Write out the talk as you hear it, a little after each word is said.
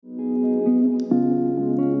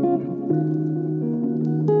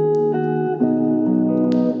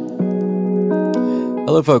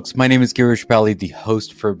Hello, folks. My name is Girish Bali, the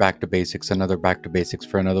host for Back to Basics, another Back to Basics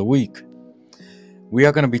for another week. We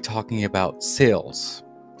are going to be talking about sales,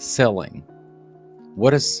 selling.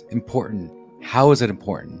 What is important? How is it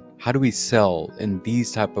important? How do we sell in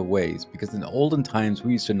these type of ways? Because in the olden times,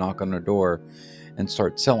 we used to knock on a door and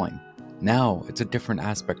start selling. Now, it's a different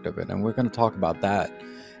aspect of it, and we're going to talk about that,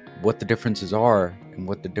 what the differences are and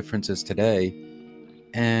what the difference is today,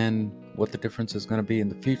 and what the difference is going to be in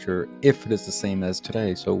the future if it is the same as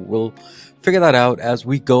today. So we'll figure that out as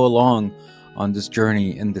we go along on this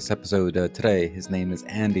journey in this episode today. His name is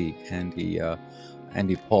Andy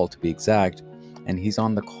Paul to be exact, and he's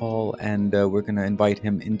on the call, and we're going to invite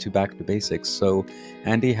him into Back to Basics. So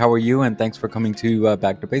Andy, how are you? And thanks for coming to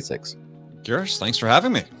Back to Basics. Girish, thanks for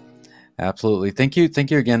having me. Absolutely. Thank you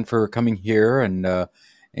again for coming here and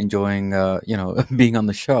enjoying being on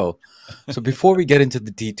the show. So before we get into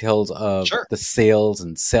the details of the sales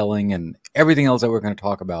and selling and everything else that we're going to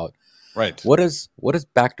talk about, right? What does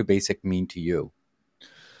Back to Basic mean to you?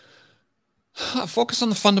 Focus on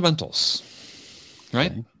the fundamentals,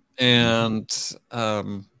 right? Okay. And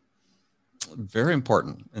very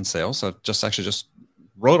important in sales. I just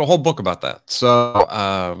wrote a whole book about that.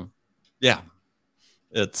 So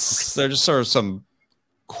they're just sort of some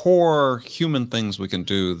core human things we can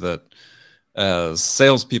do that as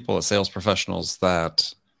salespeople, as sales professionals,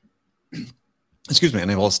 that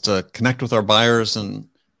enable us to connect with our buyers and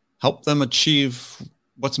help them achieve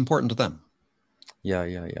what's important to them.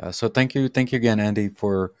 Yeah. So thank you again, Andy,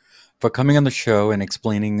 for coming on the show and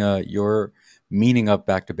explaining your meaning of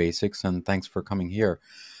Back to Basics, and thanks for coming here.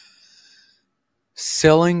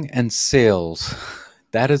 Selling and sales,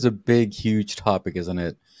 that is a big, huge topic, isn't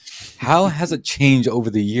it? How has it changed over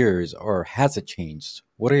the years, or has it changed?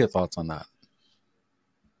 What are your thoughts on that?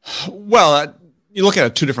 Well, you look at it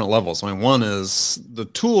at two different levels. I mean, one is the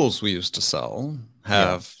tools we used to sell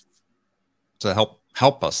to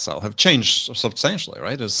help us sell have changed substantially,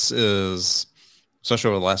 right? Is especially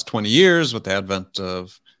over the last 20 years with the advent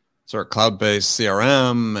of sort of cloud-based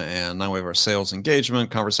CRM, and now we have our sales engagement,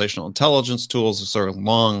 conversational intelligence tools, a sort of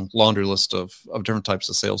long laundry list of different types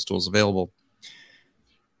of sales tools available.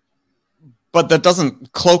 But that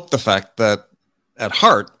doesn't cloak the fact that at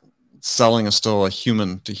heart, selling is still a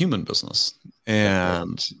human-to-human business.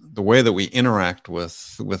 And the way that we interact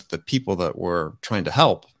with the people that we're trying to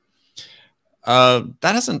help, that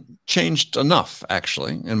hasn't changed enough,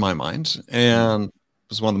 actually, in my mind. And it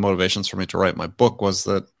was one of the motivations for me to write my book, was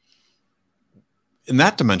that in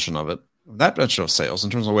that dimension of it, that dimension of sales, in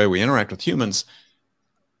terms of the way we interact with humans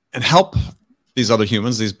and help these other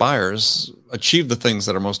humans, these buyers, achieve the things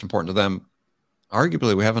that are most important to them,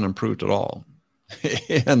 arguably we haven't improved at all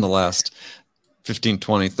in the last 15,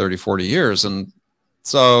 20, 30, 40 years. And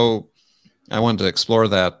so I wanted to explore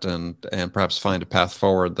that and perhaps find a path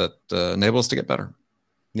forward that enables us to get better.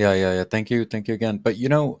 Yeah. Thank you again. But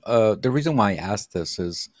the reason why I asked this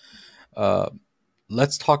is,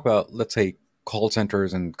 let's talk about, let's say, call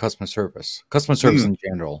centers and customer service in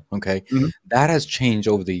general. Okay. Mm-hmm. That has changed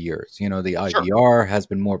over the years. The IVR has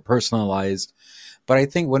been more personalized, but I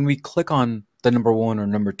think when we click on the number one or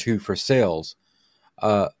number two for sales,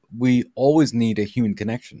 we always need a human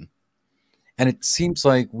connection. And it seems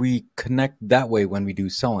like we connect that way when we do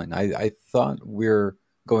selling. I thought we're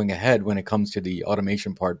going ahead when it comes to the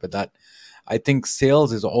automation part, but that I think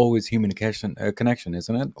sales is always human connection,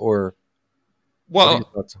 isn't it? Or what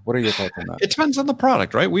are your thoughts on that? It depends on the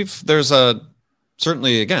product, right? There's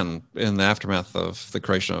certainly, again, in the aftermath of the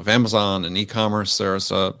creation of Amazon and e-commerce,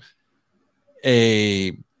 there's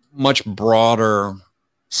a much broader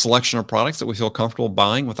selection of products that we feel comfortable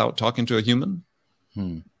buying without talking to a human.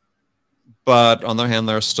 But on the other hand,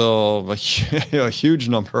 there's still a huge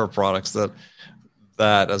number of products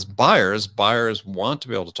that as buyers want to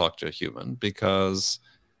be able to talk to a human, because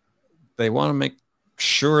they want to make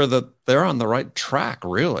sure that they're on the right track,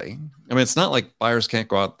 really. I mean, it's not like buyers can't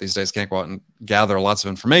go out and gather lots of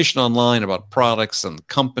information online about products and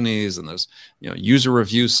companies, and there's user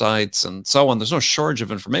review sites and so on. There's no shortage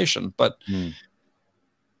of information, but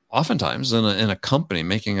oftentimes in a company,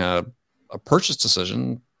 making a purchase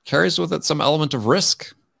decision carries with it some element of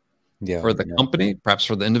risk for the company, perhaps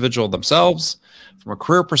for the individual themselves, from a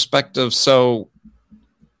career perspective. So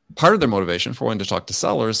part of their motivation for wanting to talk to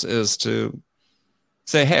sellers is to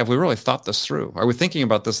say, hey, have we really thought this through? Are we thinking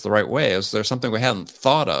about this the right way? Is there something we hadn't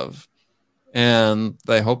thought of? And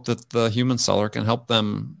they hope that the human seller can help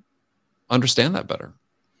them understand that better.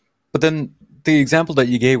 But then the example that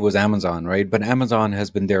you gave was Amazon, right? But Amazon has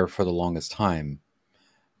been there for the longest time.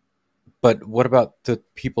 But what about the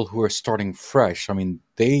people who are starting fresh? I mean,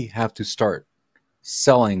 they have to start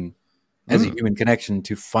selling as a human connection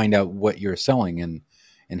to find out what you're selling and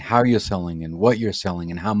how you're selling and what you're selling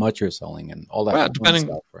and how much you're selling and all that depending,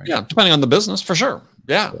 right? Yeah, depending on the business, for sure.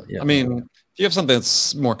 Yeah. Yeah. I mean, if you have something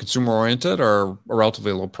that's more consumer oriented or a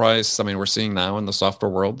relatively low price, I mean, we're seeing now in the software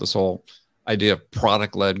world this whole idea of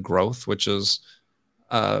product led growth, which is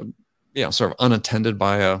sort of unattended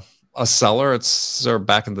by a seller. It's sort of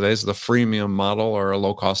back in the days of the freemium model or a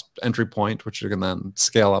low cost entry point, which you can then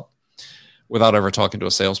scale up without ever talking to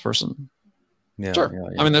a salesperson. Yeah, sure.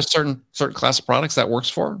 Yeah. I mean, there's certain class of products that works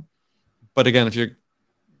for, but again, if you're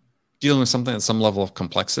dealing with something at some level of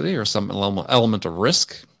complexity or some element of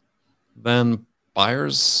risk, then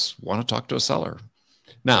buyers want to talk to a seller.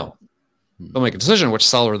 Now, they'll make a decision which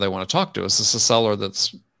seller they want to talk to. Is this a seller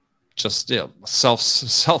that's just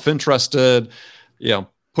self-interested,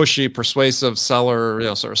 pushy, persuasive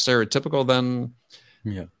seller, sort of stereotypical? Then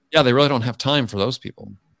they really don't have time for those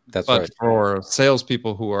people. But right. For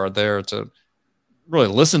salespeople who are there to really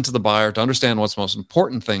listen to the buyer, to understand what's most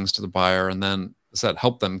important things to the buyer, and then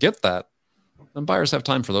help them get that, then buyers have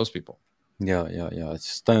time for those people. Yeah.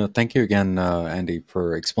 Thank you again, Andy,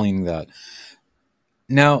 for explaining that.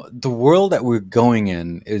 Now, the world that we're going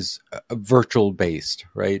in is virtual based,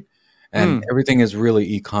 right? And everything is really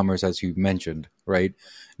e-commerce, as you mentioned, right?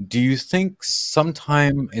 Do you think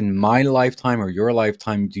sometime in my lifetime or your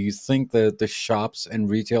lifetime, do you think that the shops and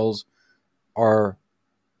retails are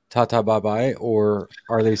ta-ta bye-bye, or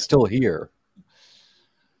are they still here?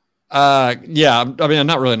 I mean, I'm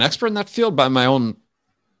not really an expert in that field, but my own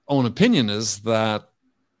opinion is that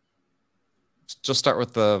just start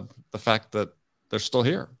with the fact that they're still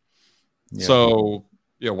here. Yeah. So,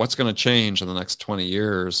 what's going to change in the next 20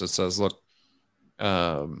 years? It says, look,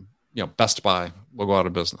 Best Buy will go out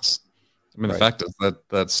of business. I mean, right. The fact is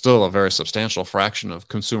that still a very substantial fraction of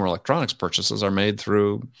consumer electronics purchases are made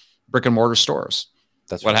through brick and mortar stores.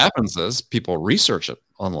 That's what happens is people research it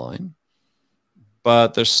online,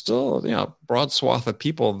 but there's still a broad swath of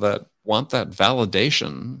people that want that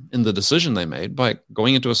validation in the decision they made by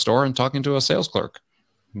going into a store and talking to a sales clerk.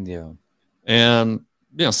 Yeah. And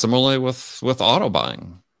similarly with auto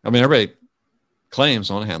buying. I mean, everybody claims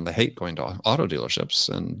on one hand they hate going to auto dealerships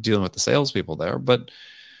and dealing with the salespeople there, but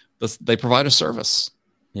they provide a service.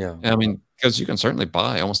 Yeah. I mean, because you can certainly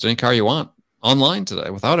buy almost any car you want online today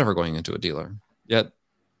without ever going into a dealer. Yet,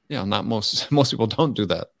 not most people don't do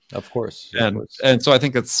that. Of course. And so I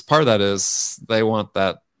think it's part of that is they want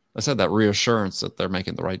that, that reassurance that they're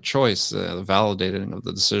making the right choice, the validating of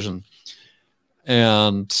the decision.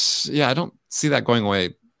 And I don't see that going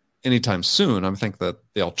away anytime soon. I think that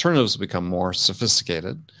the alternatives will become more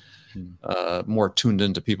sophisticated, more tuned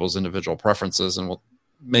into people's individual preferences, and will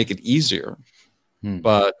make it easier.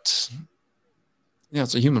 But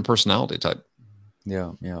it's a human personality type.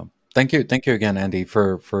 Yeah. Thank you again, Andy,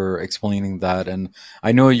 for explaining that. And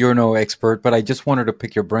I know you're no expert, but I just wanted to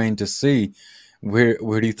pick your brain to see where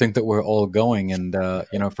do you think that we're all going, and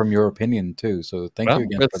from your opinion too. So thank you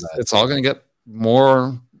again for that. It's all going to get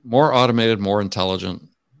more automated, more intelligent,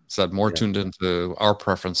 more tuned into our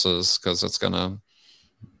preferences, because it's going to.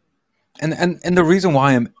 And the reason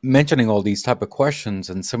why I'm mentioning all these type of questions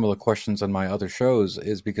and similar questions on my other shows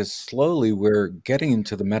is because slowly we're getting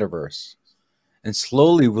into the metaverse, and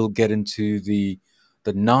slowly we'll get into the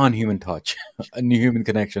non-human touch, a new human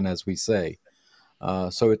connection, as we say.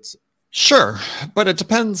 So it's sure, but it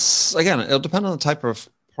depends. Again, it'll depend on the type of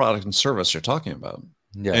product and service you're talking about.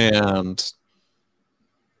 Yeah, and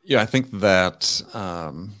I think that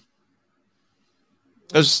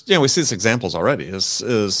there's we see these examples already. Is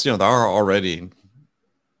there are already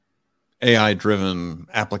AI-driven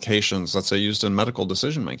applications, let's say, used in medical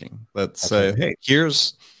decision making that say, hey,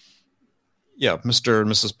 here's Mr.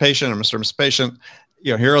 and Mrs. Patient, or Mr. and Mrs. Patient,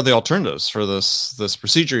 here are the alternatives for this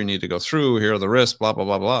procedure you need to go through. Here are the risks, blah, blah,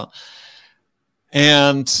 blah, blah.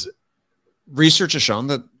 And research has shown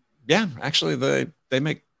that, actually they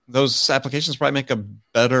make those applications probably make a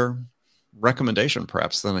better recommendation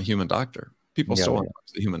perhaps than a human doctor. People still want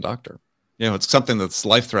a human doctor. It's something that's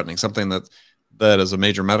life-threatening, something that is a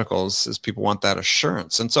major medical is people want that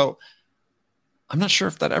assurance. And so I'm not sure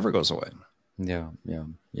if that ever goes away. Yeah,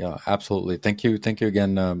 absolutely. Thank you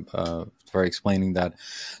again for explaining that.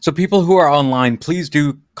 So people who are online, please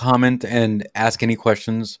do comment and ask any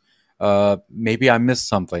questions. Maybe I missed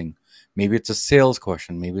something. Maybe it's a sales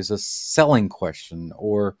question. Maybe it's a selling question.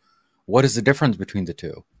 Or what is the difference between the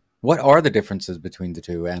two? What are the differences between the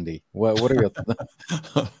two, Andy? What are your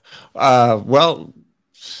thoughts? Well,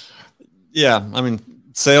 I mean,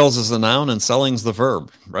 sales is the noun and selling is the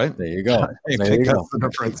verb, right? There you go. There you go. That's the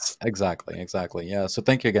difference. Exactly. Yeah. So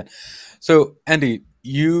thank you again. So Andy,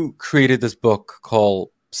 you created this book called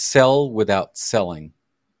sell without selling.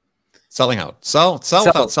 Selling out. Sell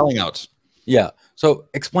without selling out. Yeah. So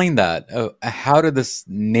explain that. How did this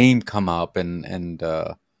name come up, and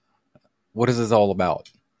what is this all about?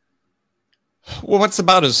 Well, what's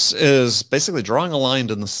about is basically drawing a line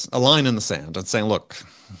in the sand and saying, look,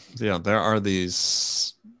 there are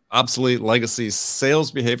these obsolete legacy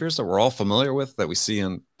sales behaviors that we're all familiar with, that we see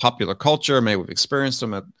in popular culture. Maybe we've experienced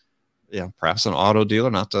them at, perhaps an auto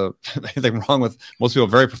dealer. Not to anything wrong with most people,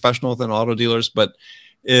 very professional within auto dealers, but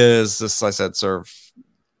is this, I said, sort of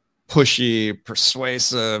pushy,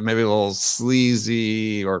 persuasive, maybe a little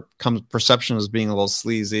sleazy, or comes perception as being a little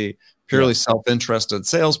sleazy, purely self-interested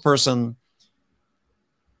salesperson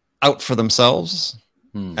out for themselves,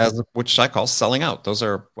 which I call selling out. Those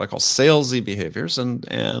are what I call salesy behaviors,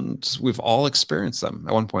 and we've all experienced them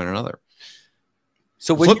at one point or another.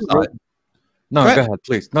 So when you wrote, go ahead,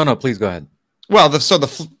 please. No, please go ahead. Well,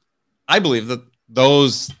 I believe that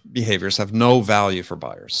those behaviors have no value for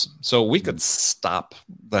buyers. So we could stop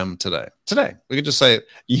them today. Today, we could just say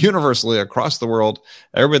universally across the world,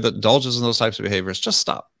 everybody that indulges in those types of behaviors, just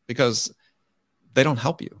stop, because they don't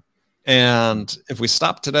help you. And if we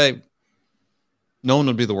stop today, no one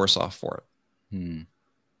would be the worse off for it.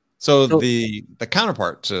 So the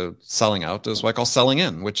counterpart to selling out is what I call selling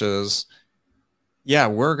in, which is,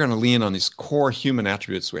 we're going to lean on these core human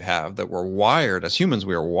attributes we have that we're wired, as humans,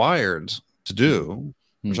 we are wired to do,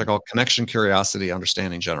 which I call connection, curiosity,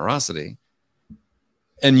 understanding, generosity,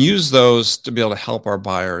 and use those to be able to help our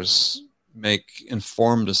buyers make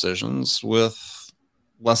informed decisions with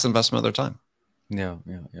less investment of their time. Yeah.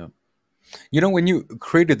 When you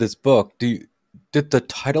created this book, did the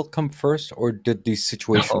title come first, or did the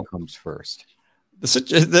situation come first? The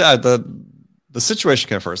situation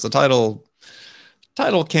came first. The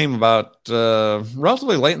title came about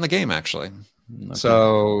relatively late in the game, actually. Okay.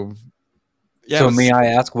 So may I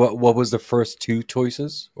ask, what was the first two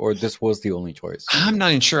choices, or this was the only choice? I'm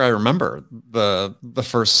not even sure I remember the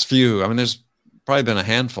first few. I mean, there's probably been a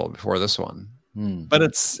handful before this one, but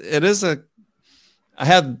I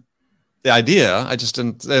had the idea. I just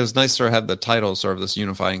didn't. It was nice to have the title, sort of this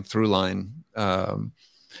unifying through line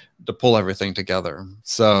to pull everything together.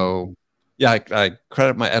 So, I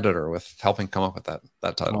credit my editor with helping come up with that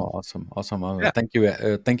title. Oh, awesome! Thank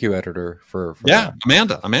you, editor, for that.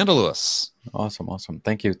 Amanda Lewis. Awesome.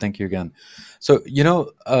 Thank you again. So,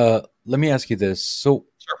 let me ask you this. So,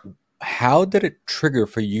 sure. How did it trigger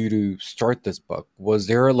for you to start this book? Was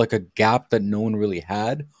there like a gap that no one really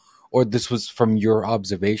had? Or this was from your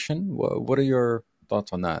observation? What are your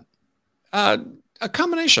thoughts on that? A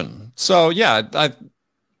combination. So, I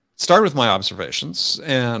started with my observations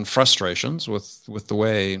and frustrations with the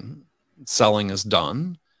way selling is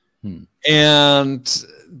done. And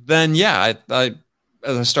then, I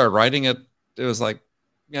as I started writing it, it was like,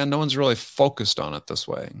 no one's really focused on it this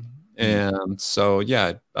way. And so,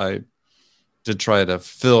 I did try to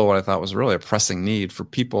fill what I thought was really a pressing need for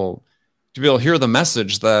people to be able to hear the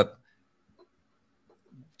message that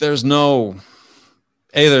there's a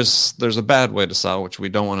bad way to sell, which we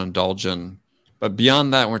don't want to indulge in. But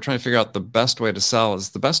beyond that, we're trying to figure out the best way to sell.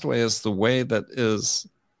 The best way is the way that is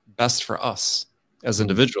best for us as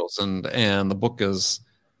individuals. And the book is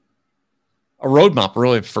a roadmap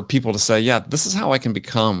really for people to say, this is how I can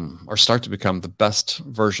become or start to become the best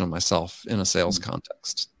version of myself in a sales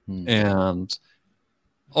context. And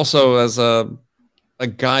also as a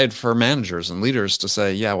guide for managers and leaders to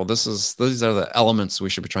say, these are the elements we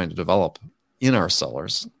should be trying to develop in our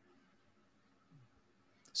sellers.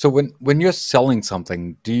 So when you're selling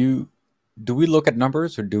something, do we look at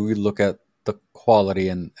numbers, or do we look at the quality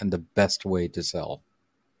and the best way to sell?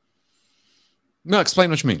 No, explain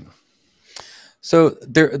what you mean. So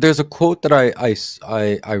there's a quote that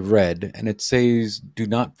I read, and it says, "Do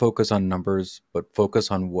not focus on numbers, but focus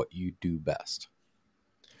on what you do best."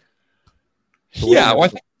 So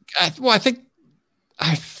I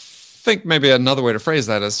think maybe another way to phrase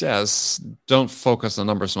that is don't focus on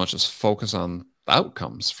numbers so much as focus on the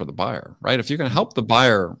outcomes for the buyer, right? If you're going to help the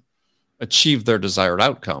buyer achieve their desired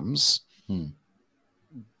outcomes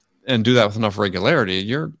and do that with enough regularity,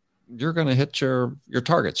 you're going to hit your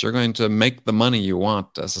targets. You're going to make the money you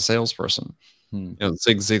want as a salesperson.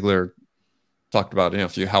 Zig Ziglar talked about,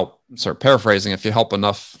 if you help, sort of paraphrasing, if you help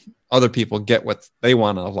enough other people get what they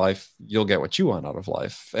want out of life, you'll get what you want out of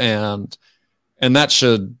life. And that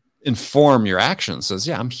should inform your actions. Says,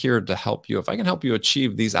 I'm here to help you. If I can help you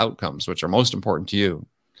achieve these outcomes, which are most important to you,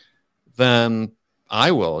 then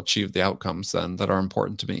I will achieve the outcomes then that are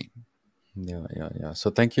important to me. Yeah. So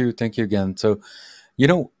thank you again. So,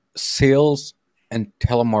 sales and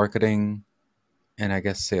telemarketing and I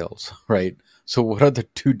guess sales, right? So what are the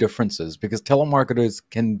two differences? Because telemarketers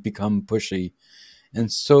can become pushy, and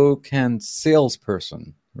so can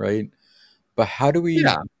salesperson, right? But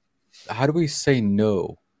Yeah, how do we say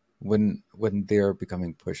no when they're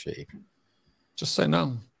becoming pushy? just say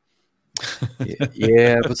no.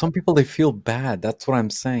 Yeah, but some people they feel bad. That's what I'm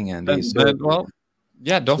saying, Andy. Then, well,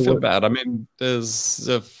 yeah, don't So feel what? bad. I mean, is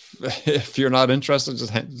if you're not interested,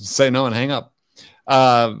 just say no and hang up.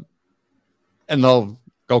 Uh, and they'll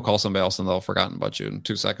go call somebody else and they'll have forgotten about you in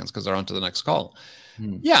 2 seconds because they're on to the next call.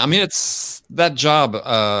 Hmm, Yeah, I mean, it's that job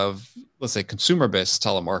of, let's say, consumer-based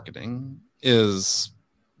telemarketing is,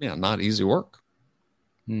 not easy work.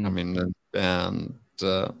 I hmm, mean, and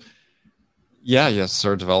yeah, you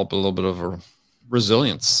sort of develop a little bit of a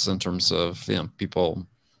resilience in terms of, people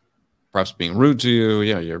perhaps being rude to you.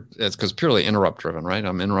 Yeah, it's because purely interrupt driven, right?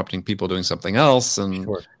 I'm interrupting people doing something else. And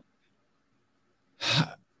sure.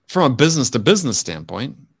 from a business to business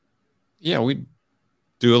standpoint, yeah, we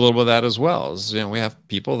do a little bit of that as well. As, we have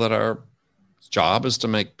people that our job is to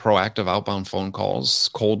make proactive outbound phone calls,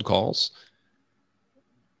 cold calls.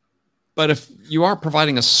 But if you are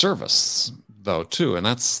providing a service, though, too, and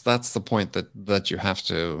that's the point that you have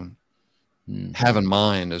to Hmm, have in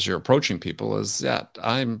mind as you're approaching people is that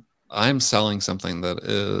I'm selling something that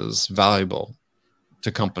is valuable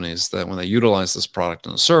to companies, that when they utilize this product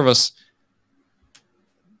and service,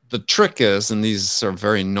 the trick is, in these sort of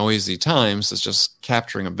very noisy times, is just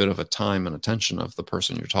capturing a bit of a time and attention of the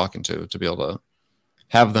person you're talking to be able to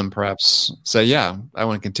have them perhaps say, yeah, I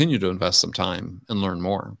want to continue to invest some time and learn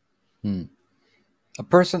more. hmm. A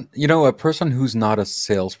person who's not a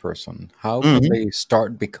salesperson, how can Mhm. they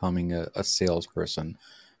start becoming a salesperson?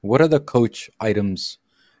 What are the coach items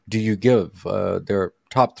do you give? Their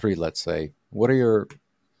top three, let's say. Well, I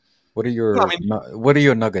mean, What are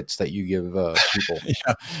your nuggets that you give people?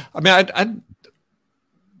 yeah, I mean,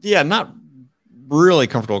 yeah, not really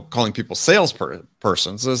comfortable calling people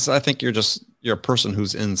persons. I think you're a person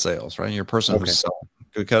who's in sales, right? You're a person Okay. who's selling,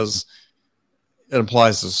 because it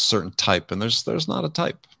implies a certain type, and there's not a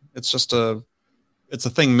type. It's just it's a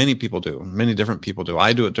thing many people do. Many different people do.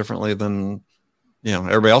 I do it differently than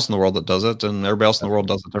everybody else in the world that does it, and everybody else in the world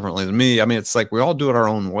does it differently than me. I mean, it's like we all do it our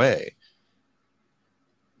own way.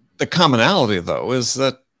 The commonality, though, is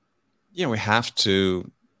that we have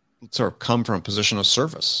to sort of come from a position of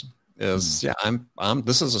service. Hmm, Is I'm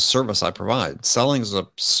this is a service I provide. Selling is a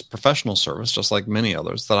professional service, just like many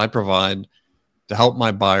others, that I provide to help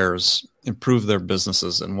my buyers improve their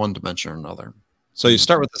businesses in one dimension or another. So you hmm,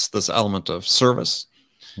 start with this element of service,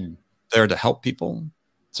 hmm, there to help people.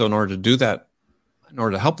 So in order to do that, in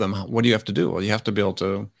order to help them, what do you have to do? Well, you have to be able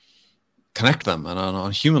to connect them and on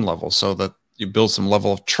a human level, so that you build some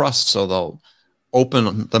level of trust, so they'll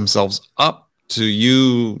open themselves up to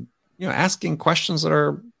you, asking questions that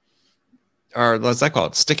are, let's I call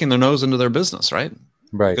it, sticking their nose into their business, right?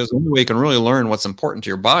 right. Because the only way you can really learn what's important to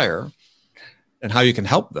your buyer and how you can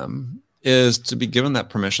help them is to be given that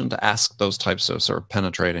permission to ask those types of sort of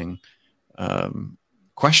penetrating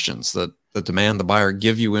questions that demand the buyer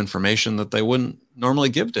give you information that they wouldn't normally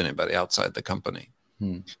give to anybody outside the company.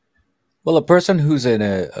 Hmm. Well, a person who's in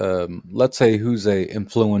let's say, who's a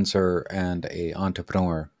influencer and a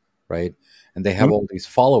entrepreneur, right? And they have Mhm. all these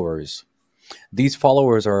followers. These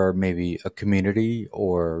followers are maybe a community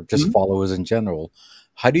or just Mhm. followers in general.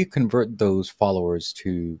 How do you convert those followers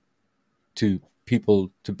to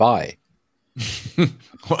people to buy?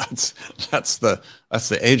 Well, that's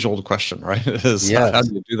the age old question, right? It is, how Yes,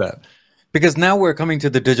 do you do that? because now we're coming to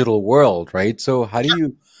the digital world, right? So how do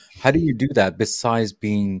you do that besides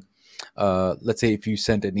being, let's say, if you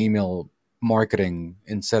sent an email marketing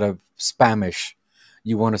instead of spamish,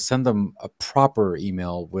 you want to send them a proper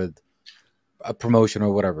email with a promotion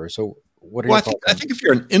or whatever. So what are Well, your I think thoughts I on? think if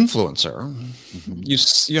you're an influencer, Mhm.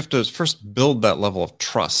 you have to first build that level of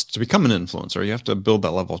trust to become an influencer. You have to build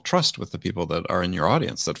that level of trust with the people that are in your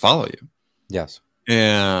audience that follow you. Yes,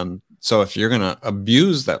 And so if you're going to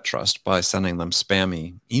abuse that trust by sending them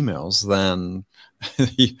spammy emails, then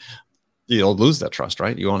you'll lose that trust,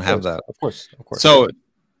 right? You won't of have course, that. of course, of course. So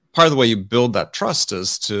part of the way you build that trust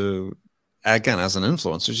is to, again, as an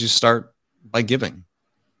influencer, you start by giving,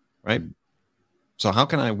 right? Mm, So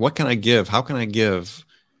what can I give? How can I give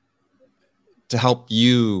to help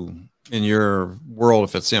you in your world?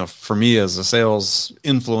 If it's, for me as a sales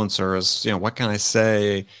influencer, is, what can I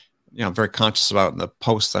say? I'm very conscious about in the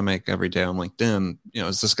posts I make every day on LinkedIn.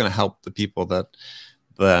 Is this going to help the people that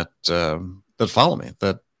follow me,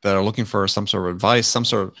 that are looking for some sort of advice, some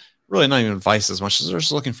sort of, really not even advice as much as they're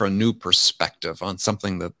just looking for a new perspective on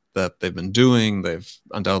something that they've been doing. They've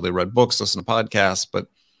undoubtedly read books, listened to podcasts, but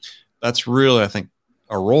that's really, I think,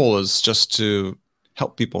 our role is just to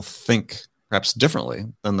help people think perhaps differently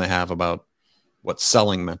than they have about what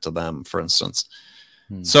selling meant to them, for instance.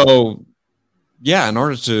 So, yeah, in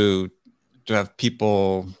order to have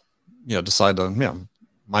people, decide to,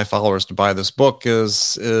 my followers to buy this book it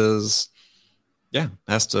starts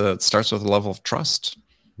with a level of trust,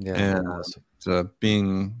 and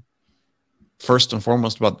being first and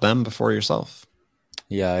foremost about them before yourself.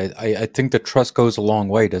 Yeah, I think the trust goes a long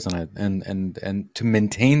way, doesn't it? And to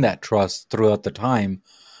maintain that trust throughout the time,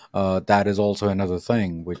 that is also another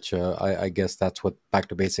thing, which I guess that's what Back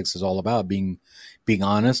to Basics is all about: being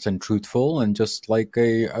honest and truthful, and just like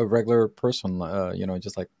a regular person,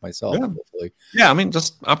 just like myself. Yeah. Hopefully. Yeah, I mean,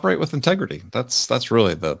 just operate with integrity. That's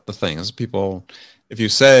really the thing. Is people, if you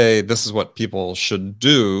say this is what people should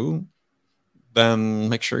do, then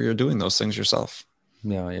make sure you're doing those things yourself.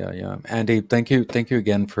 Yeah. Andy, thank you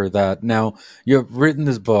again for that. Now, you've written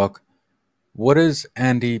this book. What is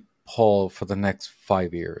Andy Paul for the next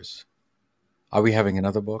 5 years? Are we having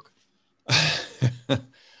another book?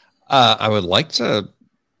 I would like to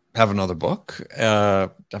have another book.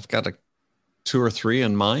 I've got 2 or 3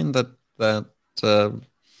 in mind that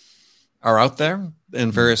are out there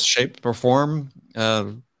in various shape or form.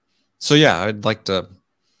 So yeah, I'd like to.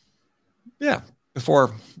 Yeah,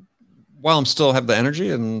 while I'm still have the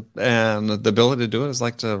energy and the ability to do it, I'd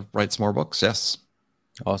like to write some more books. Yes.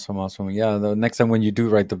 Awesome. Yeah, the next time when you do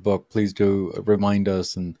write the book, please do remind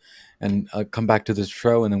us and come back to this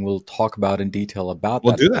show, and then we'll talk about in detail about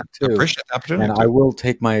We'll that. do that. Too. I appreciate the opportunity. And I will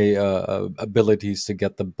take my abilities to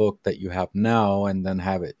get the book that you have now, and then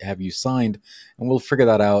have you signed, and we'll figure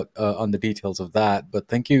that out on the details of that. But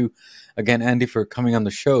thank you again, Andy, for coming on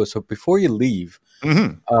the show. So before you leave,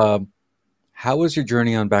 how was your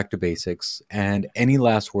journey on Back to Basics? And any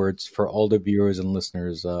last words for all the viewers and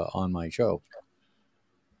listeners on my show?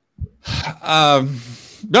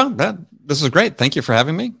 This is great. Thank you for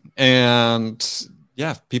having me. And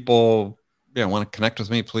yeah, if people want to connect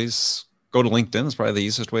with me, please go to LinkedIn. It's probably the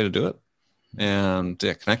easiest way to do it. And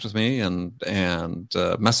connect with me and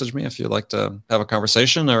message me if you'd like to have a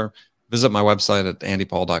conversation, or visit my website at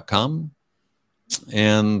andypaul.com.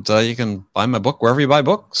 And you can buy my book wherever you buy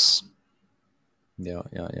books.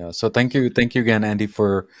 Yeah. So thank you again, Andy,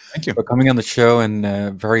 for coming on the show, and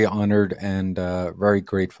very honored and very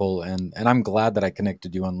grateful, and I'm glad that I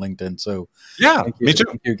connected you on LinkedIn. So yeah, me too.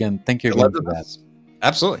 Thank you again for that.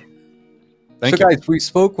 Absolutely. Thank you. Guys, we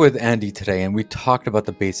spoke with Andy today, and we talked about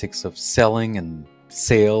the basics of selling and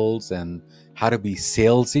sales, and how to be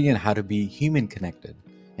salesy, and how to be human connected,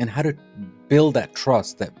 and how to build that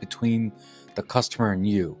trust that between the customer and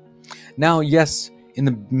you. Now, yes, in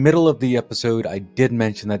the middle of the episode, I did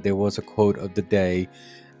mention that there was a quote of the day,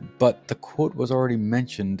 but the quote was already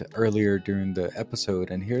mentioned earlier during the episode,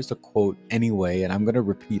 and here's the quote anyway, and I'm going to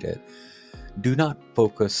repeat it. Do not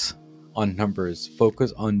focus on numbers,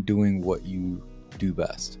 focus on doing what you do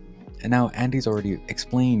best. And now Andy's already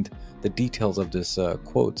explained the details of this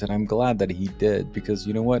quote, and I'm glad that he did, because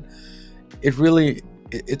you know what?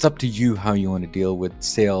 It's up to you how you want to deal with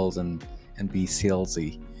sales and be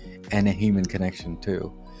salesy. And a human connection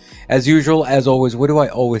too. As usual, as always, what do I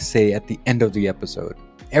always say at the end of the episode?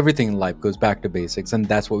 Everything in life goes back to basics, and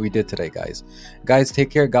that's what we did today, guys. Guys, take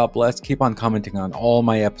care, God bless. Keep on commenting on all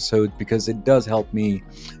my episodes, because it does help me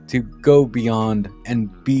to go beyond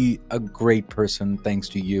and be a great person thanks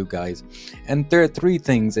to you guys. And there are 3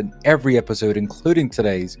 things in every episode, including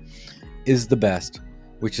today's, is the best,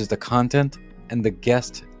 which is the content and the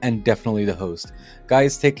guest, and definitely the host.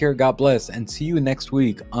 Guys, take care, God bless, and see you next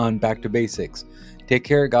week on Back to Basics. Take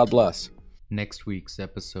care, God bless. Next week's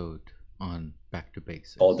episode on Back to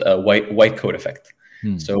Basics, called a white coat effect.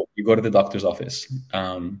 So you go to the doctor's office.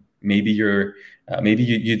 Maybe you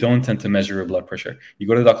don't tend to measure your blood pressure. You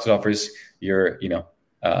go to the doctor's office, you're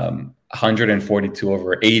 142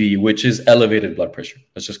 over 80, which is elevated blood pressure.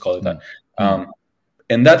 Let's just call it that.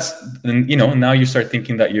 And that's, now you start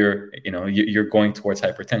thinking that you're going towards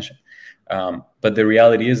hypertension. But the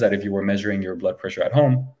reality is that if you were measuring your blood pressure at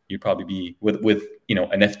home, you'd probably be with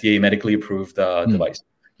an FDA medically approved device.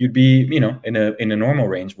 You'd be in a normal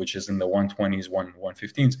range, which is in the 120s,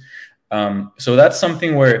 115s. So that's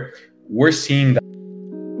something where we're seeing